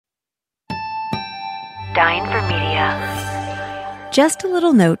Dine for Media. Just a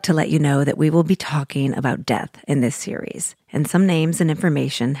little note to let you know that we will be talking about death in this series, and some names and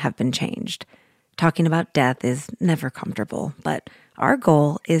information have been changed. Talking about death is never comfortable, but our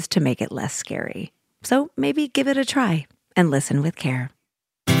goal is to make it less scary. So maybe give it a try and listen with care.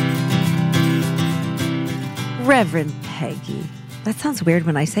 Reverend Peggy. That sounds weird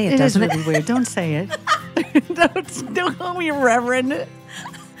when I say it, doesn't it? It is really weird. Don't say it. Don't call me Reverend.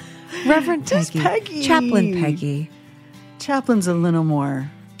 Reverend Just Peggy. Peggy. Chaplain Peggy. Chaplain's a little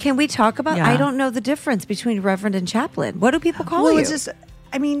more. Can we talk about, Yeah. I don't know the difference between Reverend and Chaplain. What do people call you? It's just,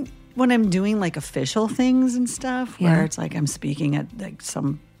 when I'm doing like official things and stuff, where it's like I'm speaking at like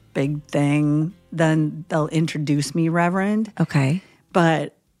some big thing, then they'll introduce me Reverend. Okay.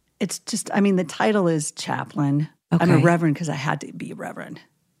 But it's just, the title is chaplain. I'm a Okay. reverend because I had to be reverend.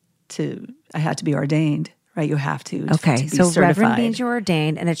 I had to be ordained, right? You have to. Okay. To be So certified. Reverend means you're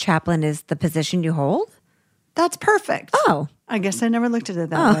ordained and a chaplain is the position you hold? That's perfect. Oh. I guess I never looked at it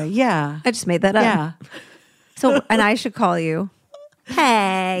that way. Yeah. I just made that up. Yeah. So, and I should call you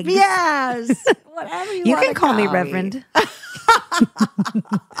Peg. Yes. Whatever You wanna can call me me. Reverend.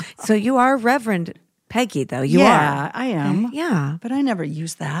 So you are Reverend Peggy, though. You Yeah, are. I am. Yeah. But I never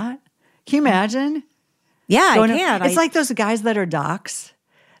use that. Can you imagine? Yeah, I Going to- can. It's like those guys that are docs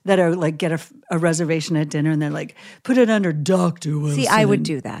that are like get a reservation at dinner and they're like, put it under Dr. Wilson. See, I would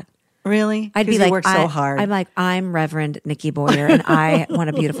do that. Really? I'd be 'Cause like, you work so hard. I'm like, I'm Reverend Nikki Boyer, and I want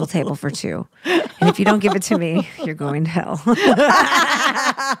a beautiful table for two. And if you don't give it to me, you're going to hell.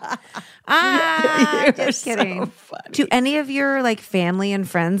 Just kidding. so funny. Do any of your like family and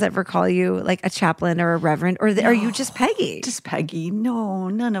friends ever call you like a chaplain or a reverend, or are you just Peggy? Just Peggy. No,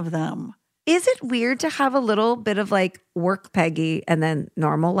 none of them. Is it weird to have a little bit of like work Peggy and then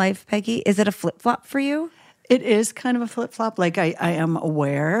normal life Peggy? Is it a flip flop for you? It is kind of a flip flop. Like I am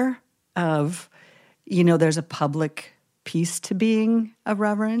aware of, there's a public piece to being a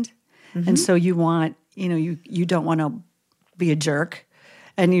reverend. And so you want, you don't want to be a jerk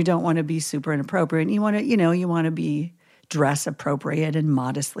and you don't want to be super inappropriate. You want to, you want to be dress appropriate and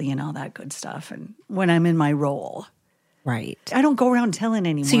modestly and all that good stuff. And when I'm in my role, Right. I don't go around telling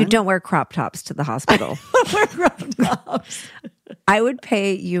anyone. So you don't wear crop tops to the hospital. wear crop tops. I would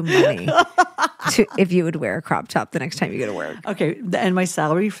pay you money if you would wear a crop top the next time you go to work. Okay, and my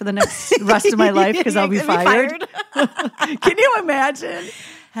salary for the next rest of my life because I'll be You're gonna fired. Can you imagine?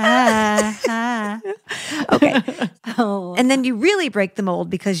 Okay. And then you really break the mold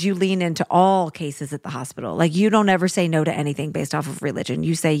because you lean into all cases at the hospital. Like you don't ever say no to anything based off of religion.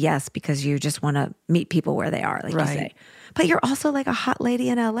 You say yes because you just want to meet people where they are, like you Right. say. But you're also like a hot lady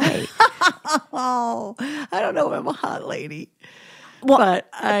in LA. Oh, I don't know if I'm a hot lady. Well, But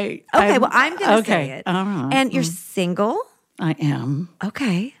I'm going to say it. All right. And you're single? I am.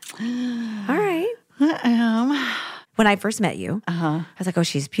 Okay. All right. I am. When I first met you, I was like, oh,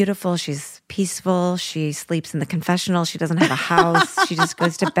 she's beautiful. She's peaceful. She sleeps in the confessional. She doesn't have a house. She just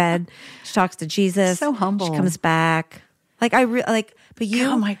goes to bed. She talks to Jesus. So humble. She comes back. Like, but you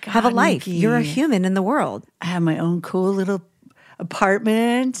Oh my God, have a life. Nikki. You're a human in the world. I have my own cool little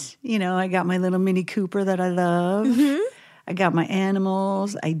apartment. I got my little Mini Cooper that I love. I got my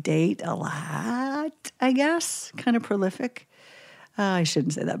animals. I date a lot, I guess. Kind of prolific. I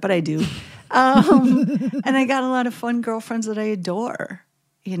shouldn't say that, but I do. And I got a lot of fun girlfriends that I adore,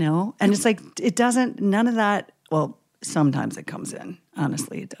 And it's like, none of that, well, sometimes it comes in.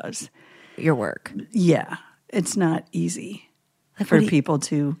 Honestly, it does. Your work. Yeah. It's not easy Like, for what do you- people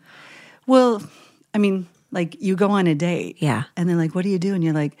to, like you go on a date. Yeah. And they're like, what do you do? And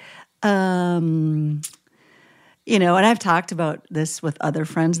you're like, and I've talked about this with other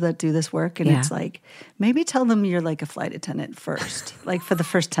friends that do this work. And Yeah. it's like, maybe tell them you're like a flight attendant first, like for the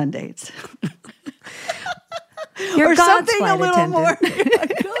first 10 dates. You're or God's something flight a little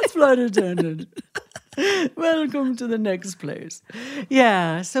attendant. more. God's flight attendant. Welcome to the next place.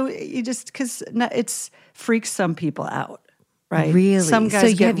 Yeah. So you just, because it's freaks some people out. Right. Really? Some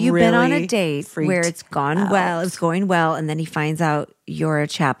guys so get have you been on a really date where freaked it's gone well, it's going well, and then he finds out you're a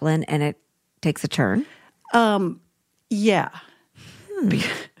chaplain and it takes a turn? Yeah.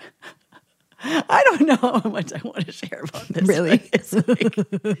 I don't know how much I want to share about this. Really? but it's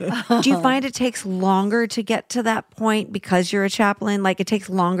like, Do you find it takes longer to get to that point because you're a chaplain? Like it takes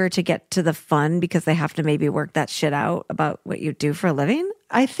longer to get to the fun because they have to maybe work that shit out about what you do for a living?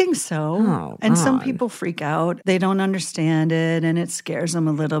 I think so. Oh, and some God. people freak out. They don't understand it and it scares them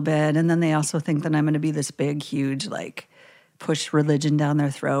a little bit. And then they also think that I'm going to be this big, huge, like push religion down their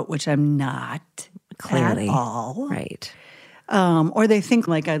throat, which I'm not Clearly. at all. Right. Or they think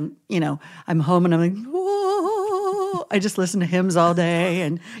like I'm home and I'm like, whoa. oh, I just listen to hymns all day,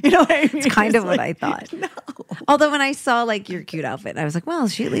 and you know what I mean? It's kind of what I thought. No. Although when I saw like your cute outfit, I was like, well,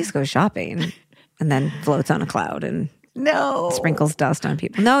 she at least goes shopping and then floats on a cloud and No. sprinkles dust on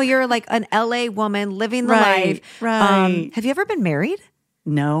people. No, you're like an LA woman living the Right, life. right. Have you ever been married?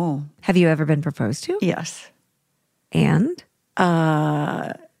 No. Have you ever been proposed to? Yes. And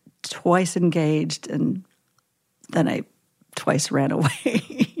Twice engaged, and then I twice ran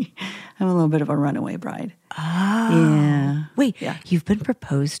away. I'm a little bit of a runaway bride. oh, Yeah. wait, Yeah. you've been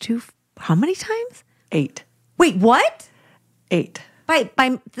proposed to how many times? 8. Wait, what? 8.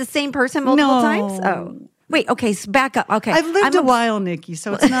 By the same person multiple No. times? Oh, wait. Okay, so back up. Okay, I've lived I'm a while, Nikki,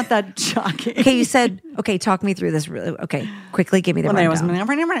 so it's not that shocking. Okay, you said okay. Talk me through this. Really, okay, quickly give me the When I was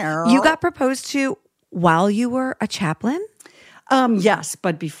rundown. You got proposed to while you were a chaplain, yes,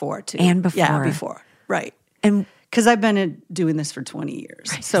 but before too. And before. Yeah, before. Right. and Because I've been doing this for 20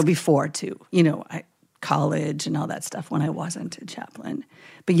 years. So before too, college and all that stuff when I wasn't a chaplain.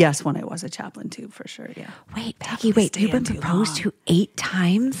 But yes, when I was a chaplain too, for sure. Yeah. wait, Peggy, wait. You've been staying too proposed to 8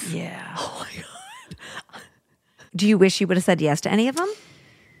 times. Yeah. Oh my god. Do you wish you would have said yes to any of them?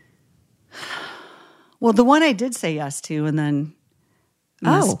 Well, the one I did say yes to, and then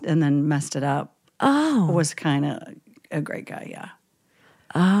messed it up. Oh, Was kind of a great guy. Yeah.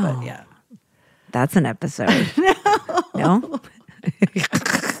 oh, But yeah. that's an episode. No.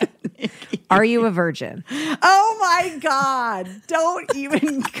 Are you a virgin? Oh my God! Don't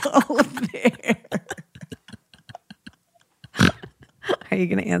even go there. Are you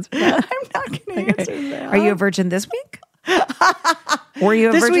going to answer that? I'm not going to answer that. Are you a virgin this week? Or are you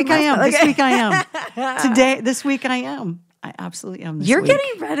a This virgin week I am. last- This week I am. This week I am. I absolutely am. This You're week.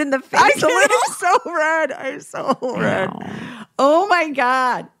 getting red in the face I'm a little. so red. I'm so red. Oh my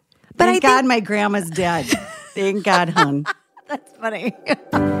God. But Thank I God think- my grandma's dead. Thank God, hun. That's funny.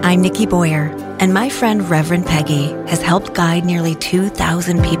 I'm Nikki Boyer, and my friend Reverend Peggy has helped guide nearly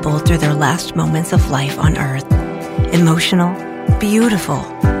 2,000 people through their last moments of life on Earth. Emotional, beautiful,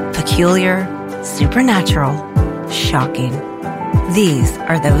 peculiar, supernatural, shocking. These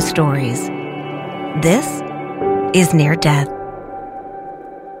are those stories. This is Near Death.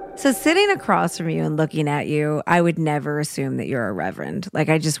 So sitting across from you and looking at you, I would never assume that you're a reverend. Like,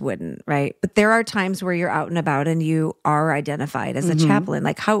 I just wouldn't, right? But there are times where you're out and about and you are identified as a chaplain.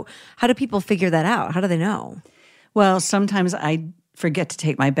 Like, how do people figure that out? How do they know? Well, sometimes I forget to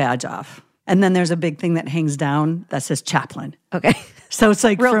take my badge off. And then there's a big thing that hangs down that says chaplain. Okay. So it's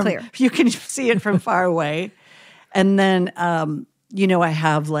like Real clear. You can see it from far away. And then, I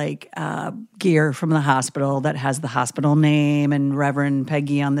have like gear from the hospital that has the hospital name and Reverend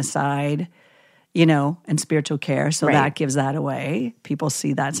Peggy on the side, and spiritual care. So Right. that gives that away. People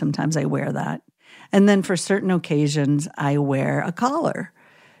see that. Sometimes I wear that. And then for certain occasions, I wear a collar.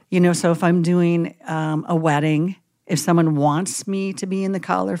 So if I'm doing a wedding, if someone wants me to be in the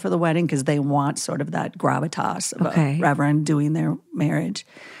collar for the wedding because they want sort of that gravitas of Okay. a reverend doing their marriage,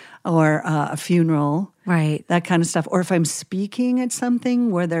 or a funeral, Right. that kind of stuff. Or if I'm speaking at something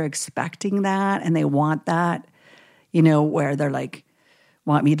where they're expecting that and they want that, where they're like,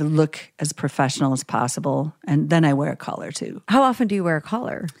 want me to look as professional as possible. And then I wear a collar too. How often do you wear a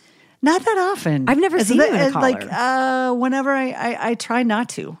collar? Not that often. I've never seen you in a it's like collar. whenever I try not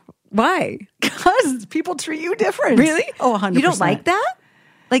to. Why? Because people treat you different. Really? Oh, 100%. You don't like that?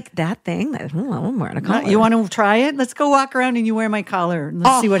 Like that thing? That, I'm wearing a collar. You want to try it? Let's go walk around and you wear my collar. And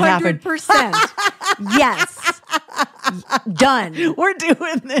let's see what happened. 100%. Yes. Done. We're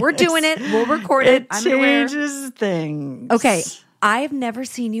doing this. We're doing it. We'll record it. It I'm gonna wear- changes things. Okay. I've never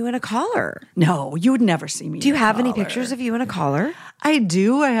seen you in a collar. No, you would never see me. Do you in a have any collar. pictures of you in a collar? I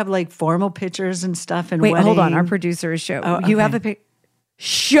do. I have like formal pictures and stuff. And Wait, hold on. wedding. Our producer is show. Oh, You okay. have a pic.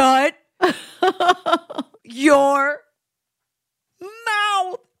 Shut your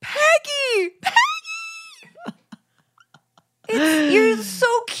mouth, Peggy. You're so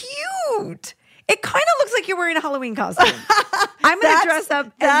cute. It kind of looks like you're wearing a Halloween costume. I'm going to dress up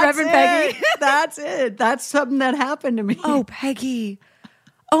as That's Reverend it. Peggy. That's it. That's something that happened to me. Oh, Peggy.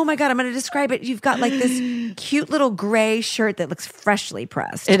 Oh my God, I'm going to describe it. You've got like this cute little gray shirt that looks freshly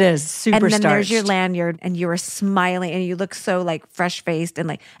pressed. It is super And then starched. there's your lanyard and you are smiling and you look so like fresh faced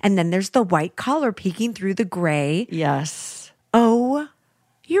and then there's the white collar peeking through the gray. Yes. Oh,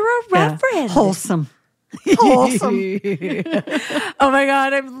 you're a Yeah. reverend. Wholesome. Wholesome. Oh my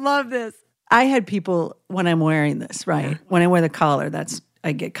God, I love this. I had people when I'm wearing this, right? When I wear the collar,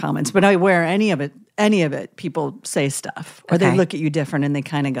 I get comments. But I wear any of it, people say stuff. Or they Okay. look at you different and they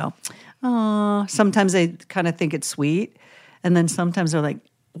kind of go, oh. Sometimes they kind of think it's sweet. And then sometimes they're like,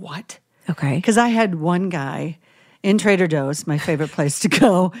 what? Okay. Because I had one guy in Trader Joe's, my favorite place to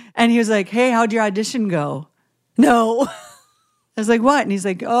go, and he was like, hey, how'd your audition go? No. I was like, what? And he's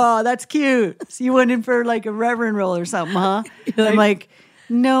like, oh, that's cute. So you went in for like a reverend role or something, huh? I'm like,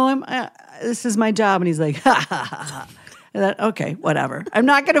 no, this is my job. And he's like, ha, ha, ha, ha. And then, okay, whatever. I'm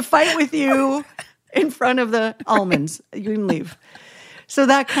not going to fight with you in front of the almonds. You can leave. So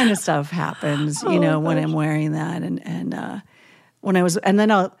that kind of stuff happens, when I'm wearing that. And when I was, and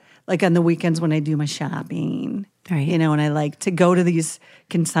then I'll, like on the weekends when I do my shopping, right. And I like to go to these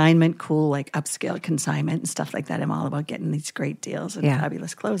consignment, cool, like upscale consignment and stuff like that. I'm all about getting these great deals and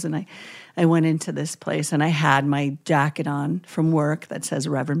fabulous clothes. And I went into this place and I had my jacket on from work that says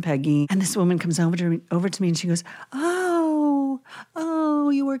Reverend Peggy. And this woman comes over to me and she goes, oh,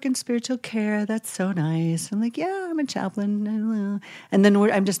 you work in spiritual care. That's so nice. I'm like, yeah, I'm a chaplain. And then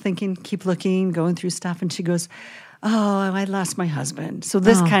I'm just thinking, keep looking, going through stuff. And she goes, oh, I lost my husband. So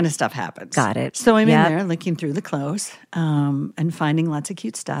this kind of stuff happens. Got it. So I'm in there looking through the clothes and finding lots of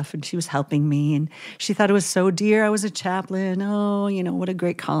cute stuff. And she was helping me. And she thought it was so dear. I was a chaplain. Oh, what a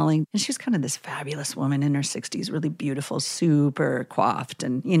great calling. And she was kind of this fabulous woman in her 60s, really beautiful, super coiffed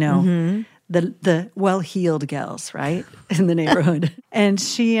and, the well-heeled gals, right, in the neighborhood. And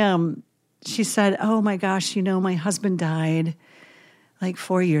she said, oh, my gosh, my husband died like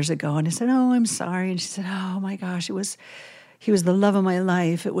 4 years ago. And I said, oh, I'm sorry. And she said, oh my gosh, he was the love of my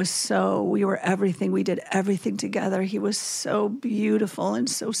life. We were everything. We did everything together. He was so beautiful and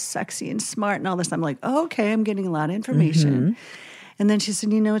so sexy and smart and all this. I'm like, oh, okay, I'm getting a lot of information. Mm-hmm. And then she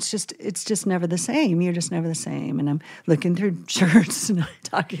said, it's just never the same. You're just never the same. And I'm looking through shirts and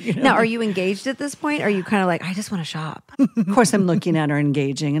talking. Now, are you engaged at this point? Are you kind of like, I just want to shop? Of course, I'm looking at her,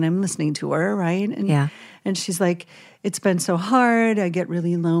 engaging, and I'm listening to her, right? And, and she's like, it's been so hard. I get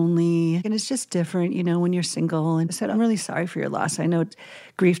really lonely. And it's just different, when you're single. And I said, I'm really sorry for your loss. I know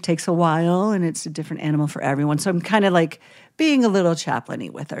grief takes a while and it's a different animal for everyone. So I'm kind of like being a little chaplain-y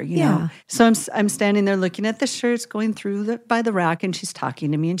with her, you know. So I'm standing there looking at the shirts, going through by the rack, and she's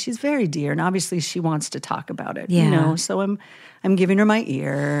talking to me, and she's very dear. And obviously she wants to talk about it, So I'm giving her my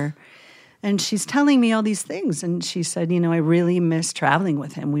ear. And she's telling me all these things. And she said, I really miss traveling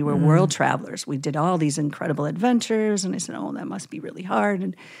with him. We were world travelers. We did all these incredible adventures. And I said, oh, that must be really hard.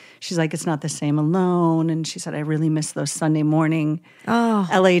 And she's like, it's not the same alone. And she said, I really miss those Sunday morning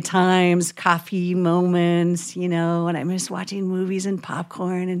LA Times coffee moments, and I miss watching movies and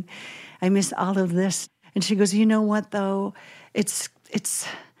popcorn. And I miss all of this. And she goes, you know what, though? It's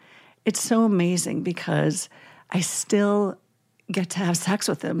so amazing because I still get to have sex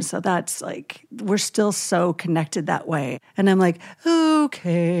with him. So that's like, we're still so connected that way. And I'm like,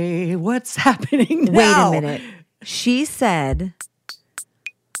 okay, what's happening now? Wait a minute. She said,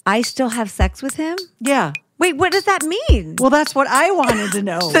 I still have sex with him? Yeah. Wait, what does that mean? Well, that's what I wanted to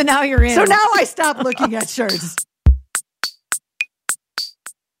know. So now you're in. So now I stopped looking at shirts.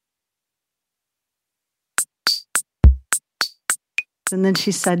 And then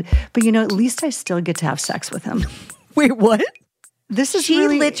she said, but at least I still get to have sex with him. Wait, what? This is She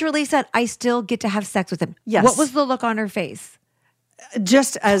literally said, I still get to have sex with him. Yes. What was the look on her face?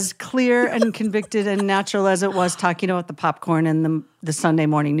 Just as clear and convicted and natural as it was talking about the popcorn and the Sunday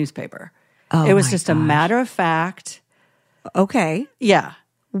morning newspaper. Oh, it was just a matter of fact. Okay. Yeah.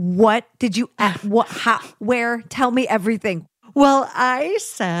 What did you, what, how, where? Tell me everything. Well, I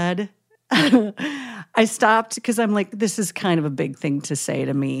said, I stopped because I'm like, this is kind of a big thing to say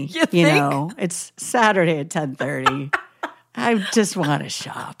to me. You think? It's Saturday at 10:30. I just want to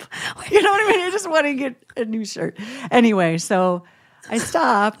shop. You know what I mean? I just want to get a new shirt. Anyway, so I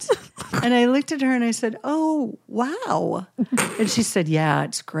stopped and I looked at her and I said, oh, wow. And she said, yeah,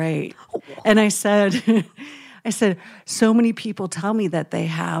 it's great. And I said, so many people tell me that they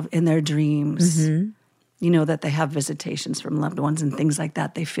have in their dreams, that they have visitations from loved ones and things like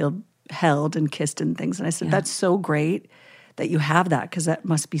that. They feel held and kissed and things. And I said, that's so great that you have that because that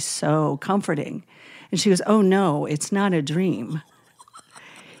must be so comforting. And she goes, oh, no, it's not a dream.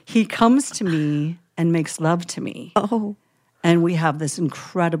 He comes to me and makes love to me. Oh. And we have this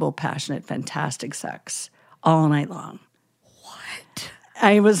incredible, passionate, fantastic sex all night long. What?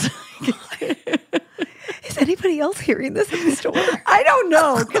 I was like... Is anybody else hearing this in the store? I don't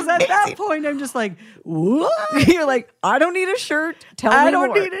know, because at that point, I'm just like, what? You're like, I don't need a shirt. Tell me more. I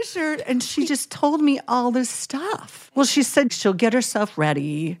don't need a shirt. And she just told me all this stuff. Well, she said she'll get herself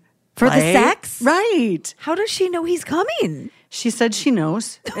ready. For the sex? Right. How does she know he's coming? She said she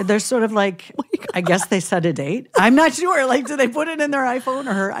knows. They're sort of like, I guess they set a date. I'm not sure. Like, do they put it in their iPhone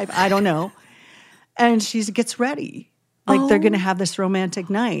or her? I don't know. And she gets ready. Like, they're going to have this romantic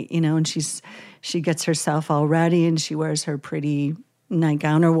night, and she gets herself all ready and she wears her pretty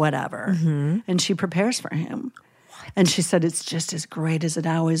nightgown or whatever. And she prepares for him. And she said, it's just as great as it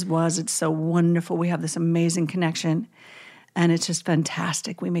always was. It's so wonderful. We have this amazing connection. And it's just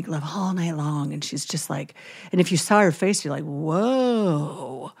fantastic. We make love all night long. And she's just like, and if you saw her face, you're like,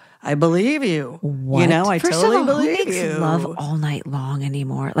 whoa, I believe you. What? You know, I First totally of all, believe who makes you. love all night long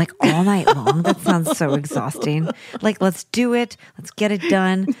anymore? Like all night long? That sounds so exhausting. Like, let's do it. Let's get it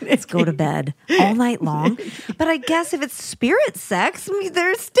done. Let's go to bed all night long. But I guess if it's spirit sex, I mean,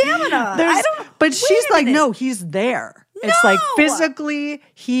 there's stamina. But she's like, minute. no, he's there. It's like No! physically,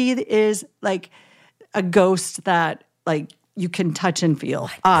 he is like a ghost that like you can touch and feel.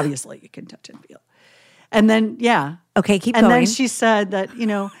 Obviously, you can touch and feel. And then, yeah. Okay, keep and going. then she said that, you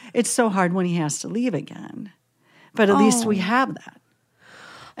know, it's so hard when he has to leave again. But at least we have that.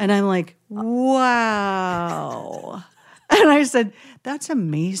 And I'm like, wow. And I said, that's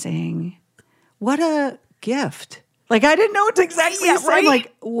amazing. What a gift. Like, I didn't know what to exactly say. right? I'm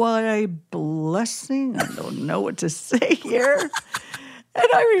like, what a blessing. I don't know what to say here. And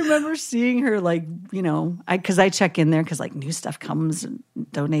I remember seeing her, like, you know, because I check in there because, like, new stuff comes, and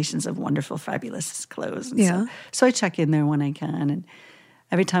donations of wonderful, fabulous clothes. And so I check in there when I can. And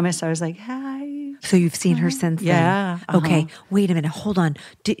every time I saw her, I was like, hi. So you've seen her since Yeah, then? Okay, wait a minute. Hold on.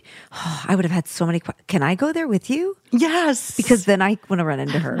 I would have had so many questions. Can I go there with you? Yes. Because then I want to run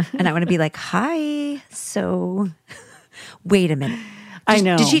into her and I want to be like, hi. So wait a minute. I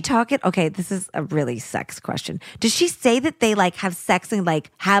know. Did she talk it? Okay, this is a really sex question. Did she say that they like have sex and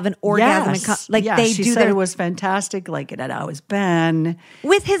like have an orgasm? Yes. And they she do said their it was fantastic, like it had always been.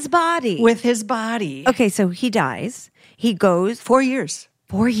 with his body. With his body. Okay, so he dies. He goes 4 years.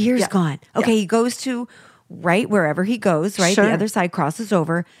 4 years Yeah. gone. Okay, he goes to right wherever he goes, right? Sure. The other side crosses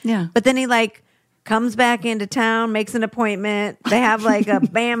over. Yeah. But then he like comes back into town, makes an appointment. They have like a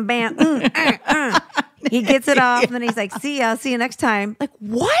bam, bam. He gets it off, and then he's like, see ya, I'll see you next time. Like,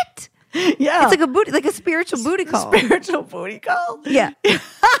 what? Yeah. It's like a booty, like a spiritual booty call. Spiritual booty call. Yeah.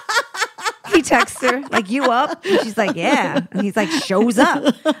 He texts her, like, you up? And she's like, yeah. And he's like, shows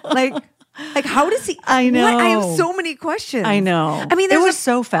up. Like how does he? I know. What? I have so many questions. I know. I mean, it was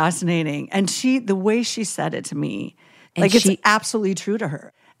so fascinating. And the way she said it to me, And like she- it's absolutely true to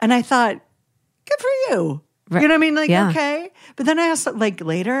her. And I thought, good for you. Right. You know what I mean? Like, Yeah. okay. But then I also, like,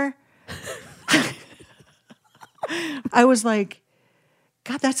 later, I was like,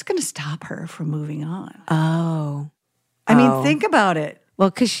 God, that's going to stop her from moving on. Oh. I mean, think about it. Well,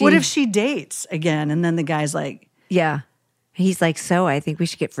 because What if she dates again and then the guy's like, Yeah. He's like, so I think we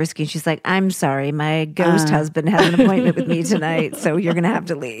should get frisky. And she's like, I'm sorry. My ghost husband has an appointment with me tonight. So you're going to have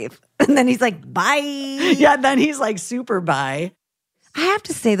to leave. And then he's like, bye. yeah, then he's like super bi. I have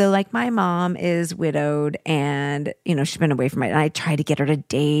to say, though, like my mom is widowed and, you know, she's been away from it. And I tried to get her to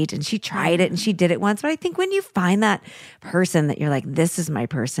date and she tried it and she did it once. But I think when you find that person that you're like, this is my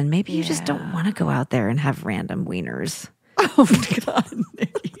person, maybe you just don't want to go out there and have random wieners. Oh, God.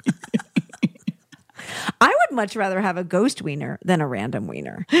 I would much rather have a ghost wiener than a random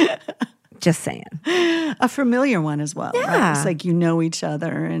wiener. Just saying. A familiar one as well. Right? Yeah. It's like you know each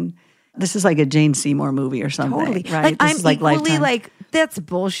other, and this is like a Jane Seymour movie or something. Totally. Right? Like, This I'm is like equally Lifetime. like, that's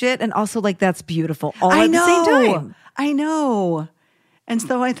bullshit. And also like, that's beautiful all I at know. the same time. I know. And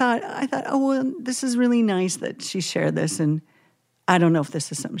so I thought, oh, well, this is really nice that she shared this. And I don't know if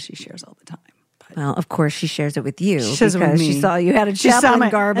this is something she shares all the time. Well, of course, she shares it with you She shares it with because me. she saw you had a She saw chaplain my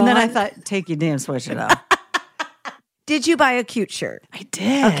garb and then on. I thought, take your damn sweatshirt off. Did you buy a cute shirt? I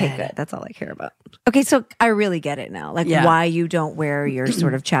did. Okay, good. That's all I care about. Okay, so I really get it now. Like Yeah. why you don't wear your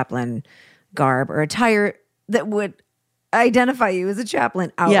sort of chaplain garb or attire that would identify you as a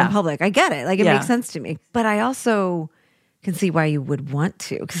chaplain out Yeah. in public. I get it. Like it Yeah. makes sense to me. But I also can see why you would want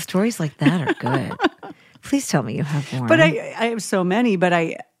to because stories like that are good. Please tell me you have more. But I have so many, but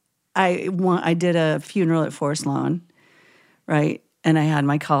I did a funeral at Forest Lawn, right? And I had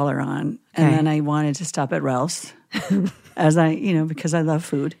my collar on, and Okay. then I wanted to stop at Ralph's, because I love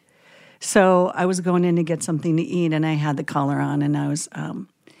food. So I was going in to get something to eat, and I had the collar on, and I was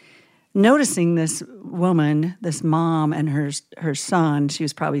noticing this woman, this mom, and her son. She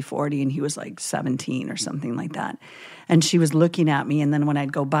was probably 40, and he was like 17 or something like that. And she was looking at me, and then when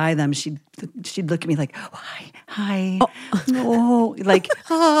I'd go by them, she'd look at me like, oh, hi, like,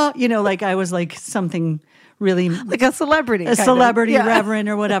 like I was like something really like a celebrity. a kind of. celebrity Yeah. reverend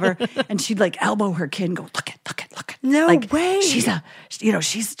or whatever. And she'd like elbow her kid and go, look it. No like, way. She's a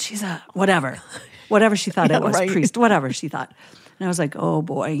whatever she thought it was, right. priest, whatever she thought. And I was like, oh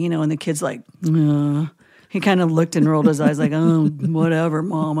boy, and the kid's like, he kind of looked and rolled his eyes like, oh, whatever,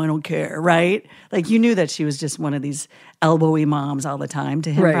 mom, I don't care, right? Like you knew that she was just one of these elbowy moms all the time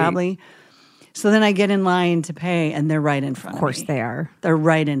to him Right. probably. So then I get in line to pay and they're right in front of me. Of course they are. They're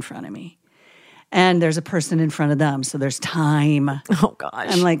right in front of me. And there's a person in front of them, so there's time. Oh gosh.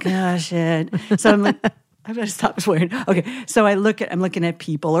 I'm like, oh shit. So I'm like, I'm gonna stop swearing. Okay. So I'm looking at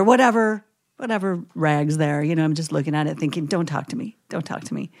people or whatever rags there. You know, I'm just looking at it thinking, don't talk to me. Don't talk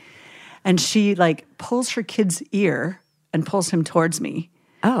to me. And she like pulls her kid's ear and pulls him towards me.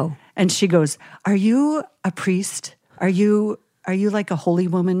 Oh. And she goes, "Are you a priest? Are you like a holy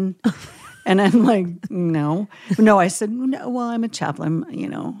woman?" And I'm like, no. I said, no, well, I'm a chaplain, you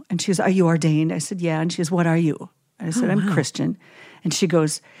know. And she goes, "Are you ordained?" I said, "Yeah." And she goes, "What are you?" And I said, "I'm Christian." And she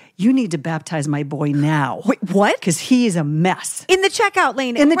goes, "You need to baptize my boy now." Wait, what? Because he is a mess. In the checkout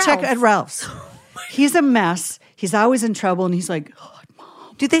lane In the Ralph's. check at Ralph's. He's a mess. He's always in trouble. And he's like, "God,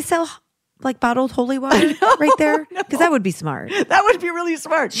 Mom." Do they sell like bottled holy water right there? Because that would be smart. That would be really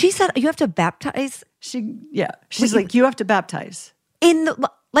smart. She said you have to baptize She's like, "You have to baptize." in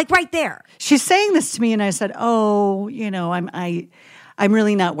the like right there. She's saying this to me, and I said, "Oh, you know, I'm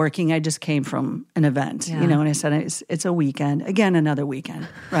really not working. I just came from an event, you know." And I said, "It's a weekend. Again, another weekend,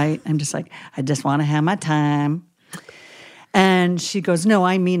 right?" I'm just like, "I just want to have my time." And she goes, "No,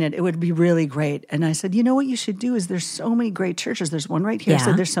 I mean it. It would be really great." And I said, "You know what you should do is there's so many great churches. There's one right here." I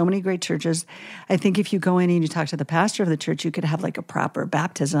said, "There's so many great churches. I think if you go in and you talk to the pastor of the church, you could have like a proper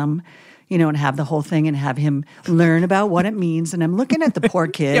baptism, you know, and have the whole thing and have him learn about what it means." And I'm looking at the poor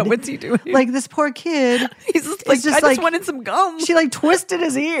kid. Yeah, what's he doing? Like this poor kid. He's just like, I just wanted some gum. She like twisted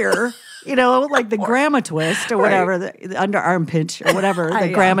his ear, you know, like the grandma twist or whatever, the underarm pinch or whatever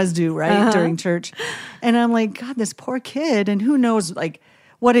that grandmas do, right, during church. And I'm like, God, this poor kid. And who knows, like,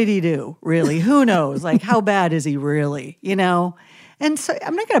 what did he do, really? Who knows? Like, how bad is he really, you know? And so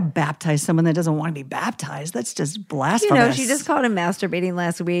I'm not going to baptize someone that doesn't want to be baptized. That's just blasphemous. You know, she just caught him masturbating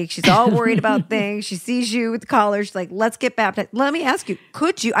last week. She's all worried about things. She sees you with the collar. She's like, let's get baptized. Let me ask you,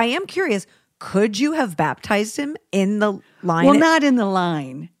 I am curious, could you have baptized him in the line? Well, not in the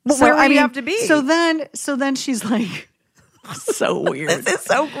line. Well, where would you have to be? So then she's like, so weird. This is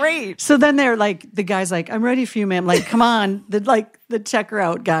so great. So then they're like, the guy's like, "I'm ready for you, ma'am." Like, come on. The checker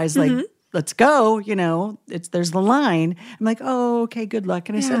out guy's like, "Let's go." You know, there's the line. I'm like, "Oh, okay, good luck."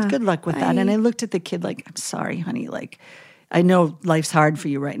 And I said, "Good luck with that." And I looked at the kid like, "I'm sorry, honey. Like, I know life's hard for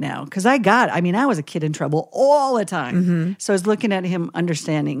you right now." Because I was a kid in trouble all the time. So I was looking at him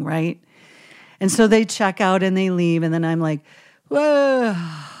understanding, right? And so they check out and they leave. And then I'm like, whoa.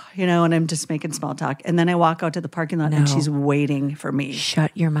 You know, and I'm just making small talk. And then I walk out to the parking lot and she's waiting for me. Shut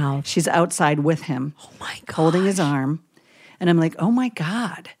your mouth. She's outside with him. Oh my God. Holding his arm. And I'm like, oh my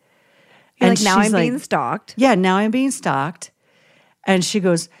God. You're and like, now I'm being stalked. Yeah, now I'm being stalked. And she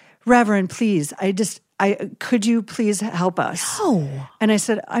goes, "Reverend, please, could you please help us?" No. And I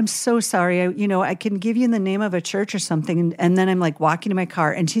said, "I'm so sorry. I can give you the name of a church or something." And then I'm like walking to my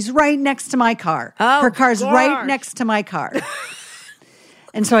car and she's right next to my car. Oh, her car's gosh. right next to my car.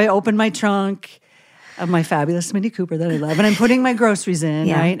 And so I open my trunk of my fabulous Mini Cooper that I love, and I'm putting my groceries in,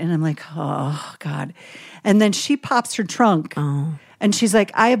 right? And I'm like, oh, God. And then she pops her trunk, and she's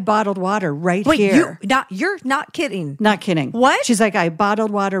like, "I have bottled water right here." You're not kidding. Not kidding. What? She's like, "I have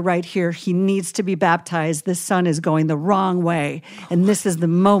bottled water right here. He needs to be baptized. This son is going the wrong way, and this is the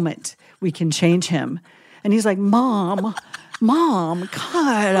moment we can change him." And he's like, Mom,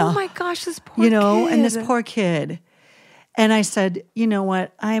 God. Oh, my gosh, this poor kid. And this poor kid. And I said, "You know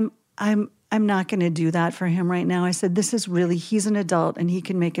what? I'm not going to do that for him right now." I said, he's an adult and he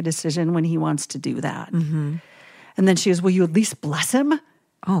can make a decision when he wants to do that. And then she goes, "Will you at least bless him?"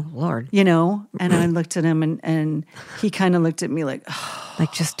 Oh, Lord. You know? And I looked at him and he kind of looked at me like, "Oh,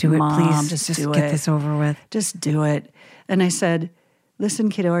 like, just do it, Mom, please. just Just do get it. this over with. Just do it." And I said, "Listen,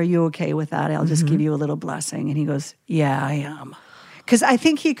 kiddo, are you okay with that? I'll just give you a little blessing." And he goes, "Yeah, I am." Because I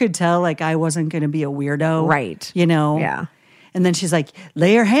think he could tell like I wasn't going to be a weirdo. Right. You know? Yeah. And then she's like,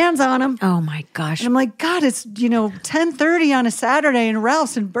 "Lay your hands on him." Oh, my gosh. And I'm like, God, it's, 10:30 on a Saturday in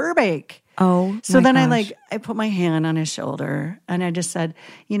Ralph's in Burbank. Oh, So my then gosh. I put my hand on his shoulder and I just said,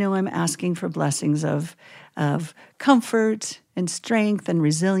 "I'm asking for blessings of comfort and strength and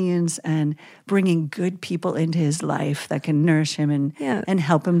resilience and bringing good people into his life that can nourish him and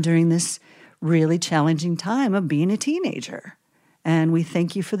help him during this really challenging time of being a teenager. And we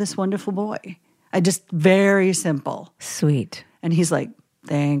thank you for this wonderful boy." Very simple. Sweet. And he's like,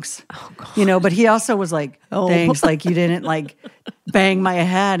 "Thanks." Oh, God. But he also was like, "Thanks." Like you didn't like bang my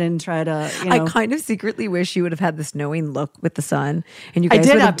head and try to, you know. I kind of secretly wish you would have had this knowing look with the sun, and you I guys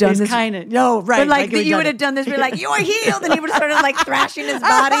did would have have done this this. kind of, no, right. But like we you would have done this, be like, "You are healed," and he would have started like thrashing his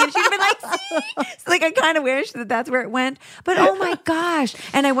body, and she'd have been like, "See?" So, like I kind of wish that that's where it went. But oh my gosh!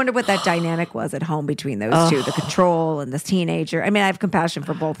 And I wonder what that dynamic was at home between those two, the control and this teenager. I mean, I have compassion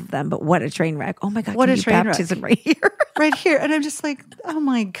for both of them, but what a train wreck! Oh my God! What can a you train wreck. baptism right here. right here. And I'm just like, oh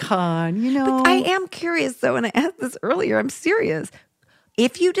my God, you know. I am curious though, and I asked this earlier. I'm serious.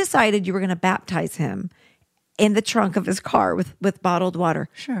 If you decided you were going to baptize him in the trunk of his car with bottled water,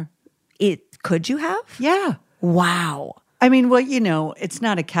 Sure. Could you have? Yeah. Wow. I mean, well, you know, it's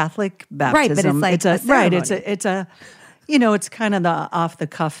not a Catholic baptism. Right, but it's like it's a right. ceremony. It's a, you know, it's kind of the off the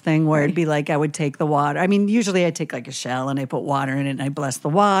cuff thing where it'd be like I would take the water. I mean, usually I take like a shell and I put water in it and I bless the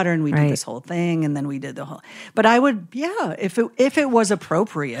water and we Right. did this whole thing and then we did the whole. But I would, yeah, if it was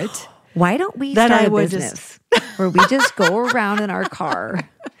appropriate. Why don't we Then start I a would business where we just go around in our car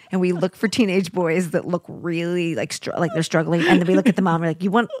and we look for teenage boys that look really like they're struggling, and then we look at the mom and we're like,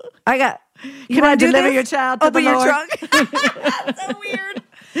 "You want? I got. You Can I want to deliver this? your child to Open the your Lord?" trunk." So weird.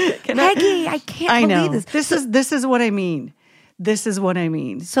 Peggy, I can't I know. believe this. This is what I mean. This is what I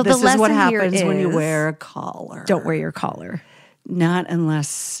mean. So this the is what lesson here happens when you is wear a collar. Don't wear your collar. Not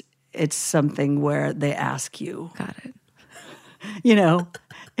unless it's something where they ask you. Got it. You know,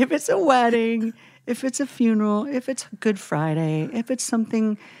 if it's a wedding, if it's a funeral, if it's Good Friday, if it's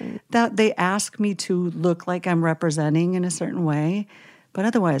something that they ask me to look like I'm representing in a certain way, but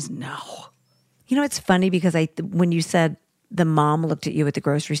otherwise, no. You know, it's funny because when you said the mom looked at you at the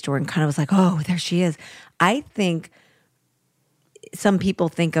grocery store and kind of was like, "Oh, there she is." I think some people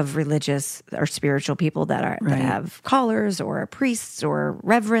think of religious or spiritual people that Right. have collars or priests or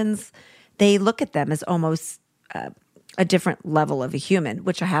reverends. They look at them as almost a different level of a human,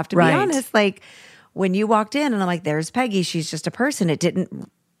 which I have to Right. be honest. Like when you walked in and I'm like, "There's Peggy. She's just a person." It didn't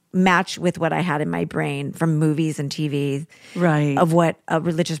match with what I had in my brain from movies and TV Right. of what a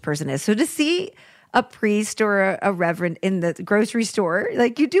religious person is. So to see a priest or a reverend in the grocery store,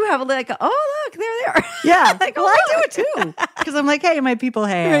 like you do have like, "Oh, look, there they are." Yeah. Like, well, oh, I do look. it too. Because I'm like, hey, my people,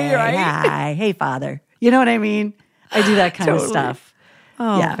 hey, Right. hi, hey, Father. You know what I mean? I do that kind of Totally. stuff.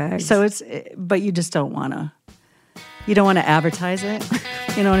 Oh, yeah. Pegs. So but you just don't want to. You don't want to advertise it.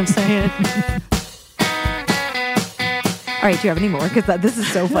 You know what I'm saying? All right, do you have any more? Because this is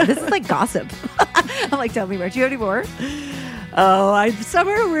so fun. This is like gossip. I'm like, tell me more. Do you have any more? Oh, some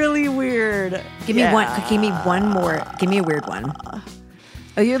are really weird. Give me one. Give me one more. Give me a weird one.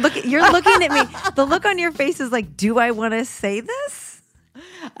 Oh, you're looking at me. The look on your face is like, do I want to say this?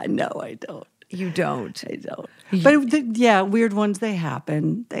 No, I don't. You don't. I don't. But yeah, weird ones, they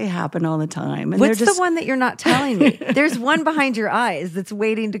happen. They happen all the time. And What's they're just, the one that you're not telling me? There's one behind your eyes that's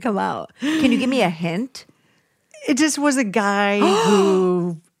waiting to come out. Can you give me a hint? It just was a guy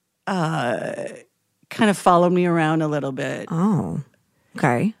who kind of followed me around a little bit. Oh,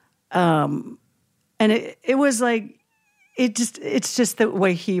 okay. And it was like, it's just the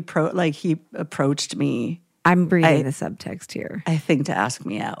way he approached me, I'm reading the subtext here. I think, to ask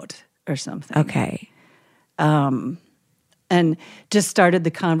me out or something. Okay. And just started the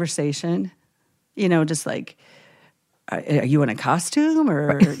conversation, you know, just like, are you in a costume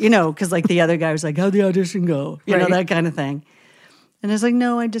or, you know, because like the other guy was like, how'd the audition go? You know, Right. that kind of thing. And I was like,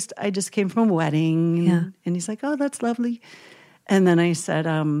 no, I just came from a wedding. Yeah. And he's like, oh, that's lovely. And then I said,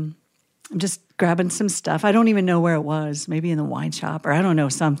 I'm just grabbing some stuff. I don't even know where it was, maybe in the wine shop or I don't know,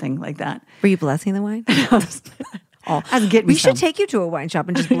 something like that. Were you blessing the wine? All. I was getting me We should some. take you to a wine shop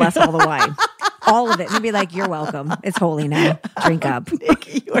and just bless all the wine. All of it. And be like, "You're welcome. It's holy now. Drink up."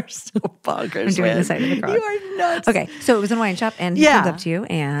 Nikki, you are so bonkers. I'm doing man. the side of the cross. You are nuts. Okay. So it was in a wine shop and he comes up to you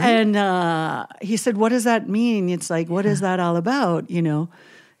and he said, what does that mean? It's like, what is that all about? You know?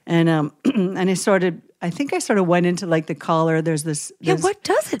 And and I think I sort of went into like the collar. There's this. what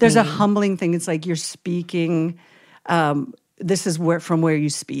does it There's a mean? humbling thing. It's like you're speaking. This is from where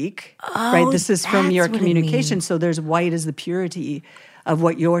you speak, right? This is from that's your what it communication. means. So there's white as the purity of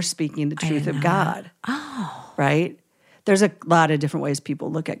what you're speaking, the truth of God. Oh. Right? There's a lot of different ways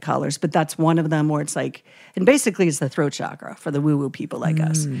people look at collars, but that's one of them where it's like, and basically it's the throat chakra for the woo-woo people like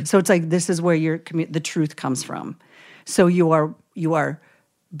us. So it's like, this is where the truth comes from. So you are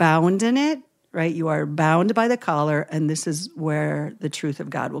bound in it, right? You are bound by the collar, and this is where the truth of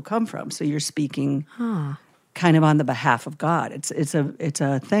God will come from. So you're speaking kind of on the behalf of God. It's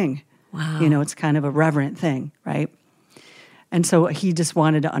a thing. Wow. You know, it's kind of a reverent thing, right? And so he just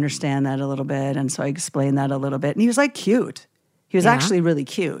wanted to understand that a little bit, and so I explained that a little bit. And he was like cute. He was actually really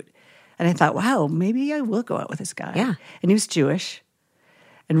cute. And I thought, wow, maybe I will go out with this guy. Yeah. And he was Jewish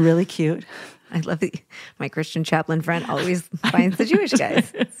and really cute. I love my Christian chaplain friend always finds the Jewish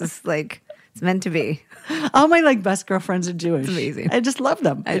guys. It's just like, it's meant to be. All my like best girlfriends are Jewish. It's amazing. I just love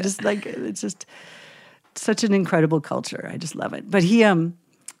them. I just like, it's just such an incredible culture. I just love it. But he, and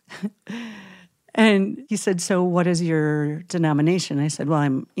he said, so what is your denomination? I said, well,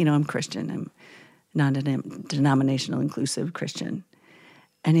 I'm Christian. I'm non-denominational inclusive Christian.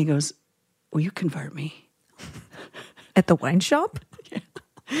 And he goes, will you convert me? At the wine shop? Yeah.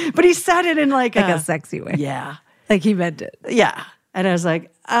 But he said it in like a sexy way. Yeah. Like he meant it. Yeah. And I was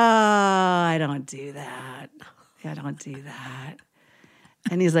like, I don't do that. I don't do that.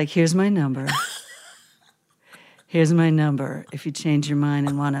 And he's like, here's my number. Here's my number if you change your mind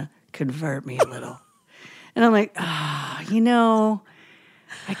and want to convert me a little. And I'm like, I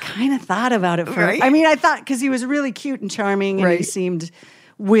kind of thought about it first. Right? I mean, I thought, because he was really cute and charming and Right. he seemed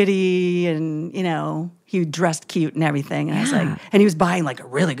witty and, he dressed cute and everything. And I was like, and he was buying like a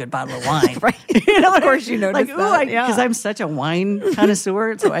really good bottle of wine. Right. Of course you noticed that. Because I'm such a wine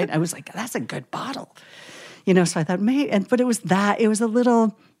connoisseur. So I was like, that's a good bottle. So I thought, but it was a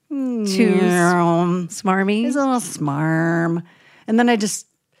little Too smarmy. It was a little smarm. And then I just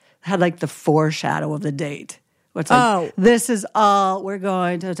had like the foreshadow of the date. What's like, this is all we're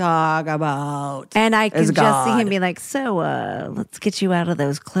going to talk about. And I can is just see God. him be like, so let's get you out of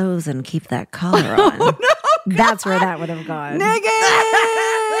those clothes and keep that collar on. That's where that would have gone. Nikki!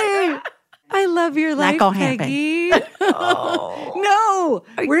 I love your life, gonna happen. Peggy. No,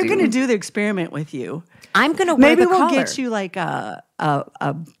 we're going to do the experiment with you. I'm going to wear Maybe the we'll collar. get you like a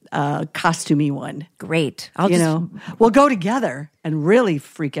costumey one. Great. I'll We'll go together and really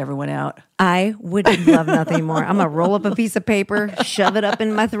freak everyone out. I would love nothing more. I'm going to roll up a piece of paper, shove it up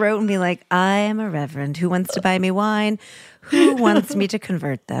in my throat and be like, I am a reverend. Who wants to buy me wine? Who wants me to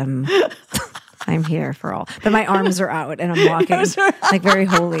convert them? I'm here for all. But my arms are out and I'm walking like very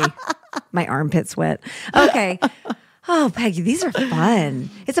holy. My armpit sweat. Okay. Oh, Peggy, these are fun.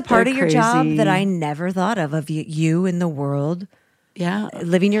 It's a part They're of your job crazy. that I never thought of you in the world, Yeah.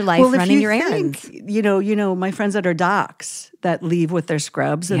 living your life, Well, if running you your think, errands. my friends that are docs that leave with their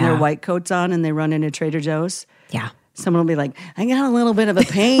scrubs and Yeah. their white coats on and they run into Trader Joe's. Yeah. Someone will be like, I got a little bit of a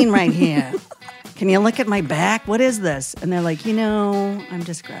pain right here. Can you look at my back? What is this? And they're like, I'm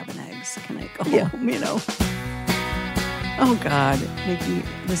just grabbing eggs. Can I go home, Oh, God. Nikki,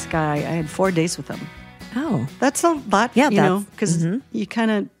 this guy, I had 4 dates with him. Oh. That's a lot, Yeah, because you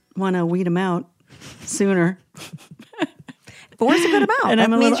kind of want to weed them out sooner. 4 is a good amount. And That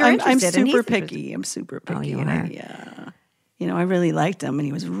means you're I'm interested. and he's super interested. picky. I'm super picky. you and are. I really liked him, and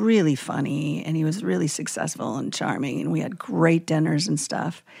he was really funny, and he was really successful and charming, and we had great dinners and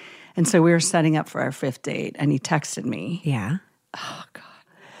stuff. And so we were setting up for our 5th date, and he texted me, Yeah.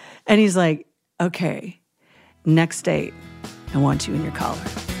 and he's like, okay, next date, I want you in your collar.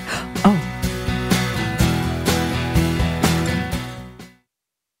 Oh.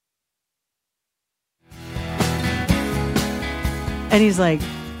 And he's like,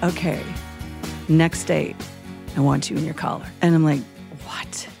 okay, next date, I want you in your collar. And I'm like,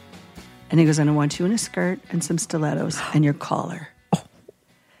 what? And he goes, and I want you in a skirt and some stilettos and your collar.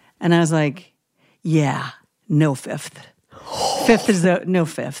 And I was like, yeah, no 5th. 5th is no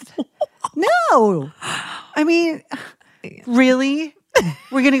 5th. No. I mean, really?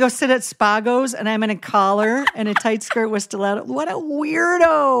 We're going to go sit at Spago's and I'm in a collar and a tight skirt with stiletto. What a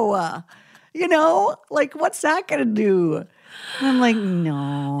weirdo. Like, what's that going to do? And I'm like,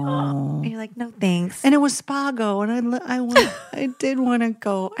 no. And you're like, no, thanks. And it was Spago, and I did want to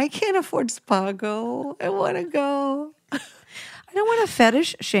go. I can't afford Spago. I want to go. I don't want to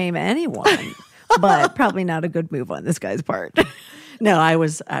fetish shame anyone, but probably not a good move on this guy's part. No, I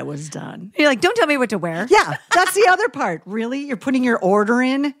was done. You're like, don't tell me what to wear. Yeah, that's the other part. Really? You're putting your order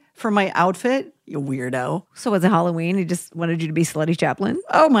in for my outfit? You weirdo. So was it Halloween? He just wanted you to be slutty chaplain?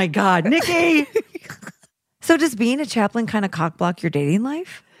 Oh my God, Nikki. So does being a chaplain kind of cockblock your dating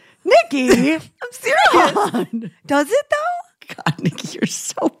life? Nikki. I'm serious. God. Does it though? God, Nikki, you're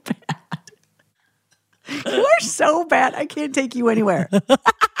so bad. You are so bad. I can't take you anywhere.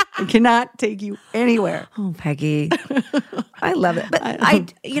 I cannot take you anywhere. Oh, Peggy. I love it. But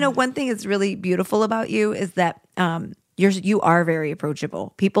one thing that's really beautiful about you is that you are very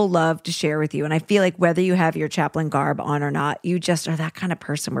approachable. People love to share with you. And I feel like whether you have your chaplain garb on or not, you just are that kind of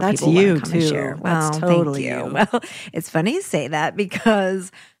person where That's people you want to come and too. share. That's Well, totally thank you. you. Well, it's funny you say that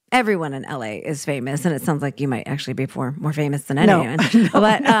because everyone in LA is famous. And it sounds like you might actually be more famous than anyone.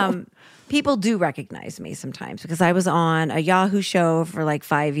 But people do recognize me sometimes because I was on a Yahoo show for like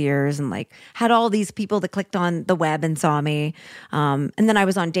 5 years and like had all these people that clicked on the web and saw me. And then I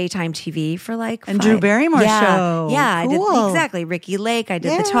was on daytime TV for like And Drew Barrymore yeah, show. Yeah, I Cool. did exactly. Ricky Lake. I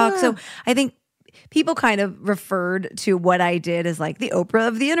did the talk. So I think people kind of referred to what I did as like the Oprah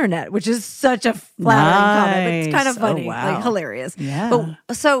of the internet, which is such a flattering comment. It's kind of funny, like hilarious. Yeah.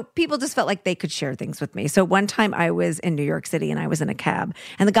 But so people just felt like they could share things with me. So one time I was in New York City and I was in a cab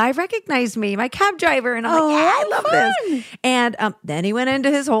and the guy recognized me, my cab driver. And I'm like, yeah, I love this. And then he went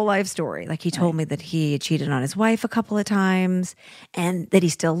into his whole life story. Like he told me that he cheated on his wife a couple of times and that he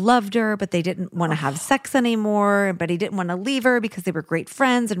still loved her, but they didn't want to have sex anymore. But he didn't want to leave her because they were great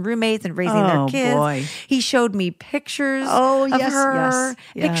friends and roommates and raising their kids. Boy. He showed me pictures of her,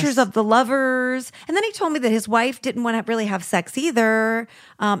 pictures of the lovers. And then he told me that his wife didn't want to really have sex either.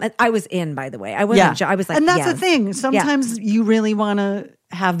 And I was in, by the way. I wasn't. I was like, and that's the thing. Sometimes you really want to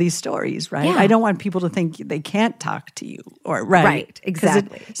have these stories, right? Yeah. I don't want people to think they can't talk to you, or right,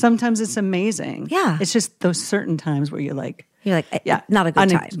 exactly. Sometimes it's amazing. Yeah, it's just those certain times where you're like, not a good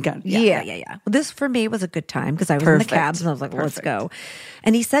time. Yeah. Well, this for me was a good time because I was in the cabs and I was like, well, let's go.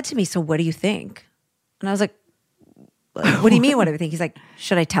 And he said to me, so what do you think? And I was like, what do you mean, what do you think? He's like,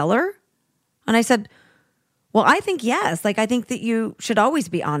 should I tell her? And I said, well, I think yes. Like, I think that you should always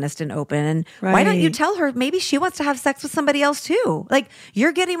be honest and open. And why don't you tell her maybe she wants to have sex with somebody else too? Like,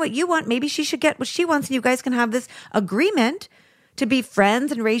 you're getting what you want. Maybe she should get what she wants and you guys can have this agreement to be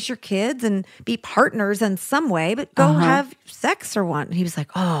friends and raise your kids and be partners in some way, but go have sex or one. And he was like,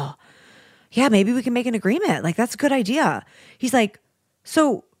 oh, yeah, maybe we can make an agreement. Like, that's a good idea. He's like,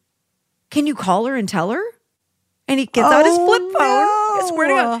 so can you call her and tell her? And he gets out his flip phone. I swear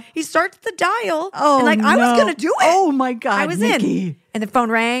to God. He starts the dial. And like, I was going to do it. Oh my God, I was Nikki. in. And the phone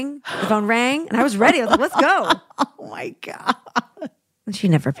rang. And I was ready. I was like, let's go. Oh my God. And she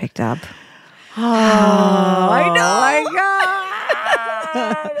never picked up. Oh, I know. Oh my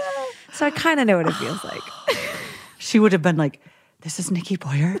God. So I kind of know what it feels like. She would have been like, this is Nikki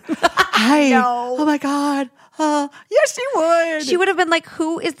Boyer. Hi. No. Oh my God. Yes, she would. She would have been like,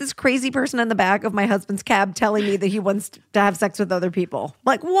 who is this crazy person in the back of my husband's cab telling me that he wants to have sex with other people?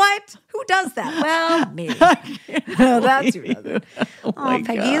 Like, what? Who does that? Well, me. No, that's who does it. Oh,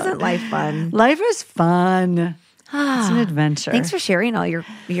 Peggy, God. isn't life fun? Life is fun. It's an adventure. Thanks for sharing all your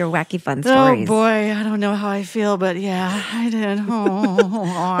wacky fun stories. Oh boy, I don't know how I feel, but yeah, I did.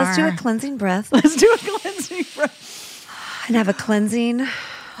 Let's do a cleansing breath. Let's do a cleansing breath. And have a cleansing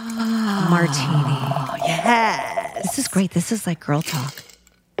martini. Yes. This is great. This is like girl talk.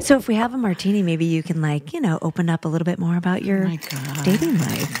 So if we have a martini, maybe you can open up a little bit more about your dating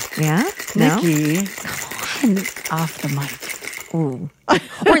life. Yeah? Nikki. Come on. Off the mic. Ooh.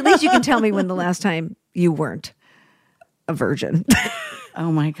 Or at least you can tell me when the last time you weren't a virgin.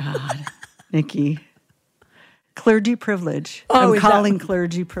 Oh my God. Nikki. Clergy privilege. Oh, I'm calling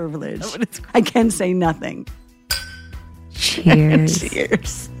clergy privilege. I can say nothing. Cheers.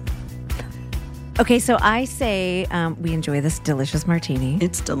 Cheers. Okay, so I say we enjoy this delicious martini.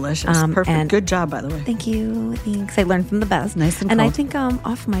 It's delicious. Perfect. Good job, by the way. Thank you. Thanks. I learned from the best. Nice and cold. I think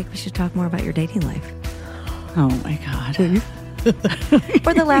off mic we should talk more about your dating life. Oh my God.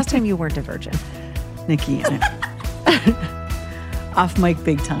 Or the last time you weren't a virgin. Nikki. Off mic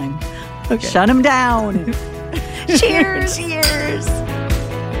big time. Okay. Shut him down. Cheers. Cheers.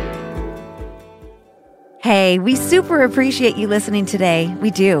 Hey, we super appreciate you listening today.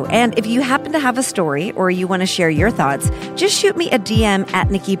 We do. And if you happen to have a story or you want to share your thoughts, just shoot me a DM at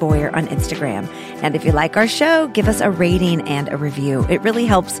Nikki Boyer on Instagram. And if you like our show, give us a rating and a review. It really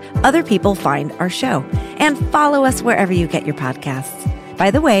helps other people find our show. And follow us wherever you get your podcasts. By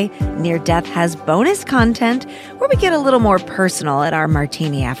the way, Near Death has bonus content where we get a little more personal at our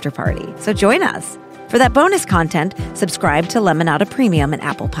martini after party. So join us. For that bonus content, subscribe to Lemonada Premium and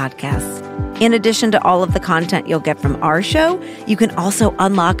Apple Podcasts. In addition to all of the content you'll get from our show, you can also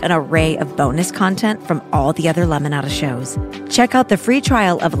unlock an array of bonus content from all the other Lemonada shows. Check out the free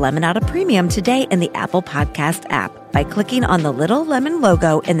trial of Lemonada Premium today in the Apple Podcast app by clicking on the little lemon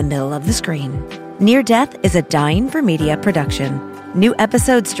logo in the middle of the screen. Near Death is a Dying for Media production. New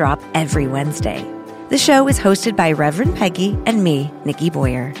episodes drop every Wednesday. The show is hosted by Reverend Peggy and me, Nikki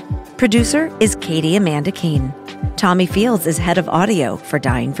Boyer. Producer is Katie Amanda Keene. Tommy Fields is head of audio for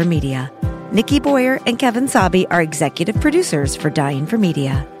Dying for Media. Nikki Boyer and Kevin Sabi are executive producers for Dying for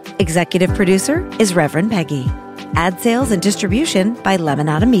Media. Executive producer is Reverend Peggy. Ad sales and distribution by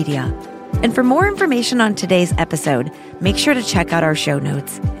Lemonada Media. And for more information on today's episode, make sure to check out our show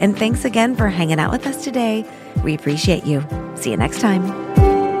notes. And thanks again for hanging out with us today. We appreciate you. See you next time.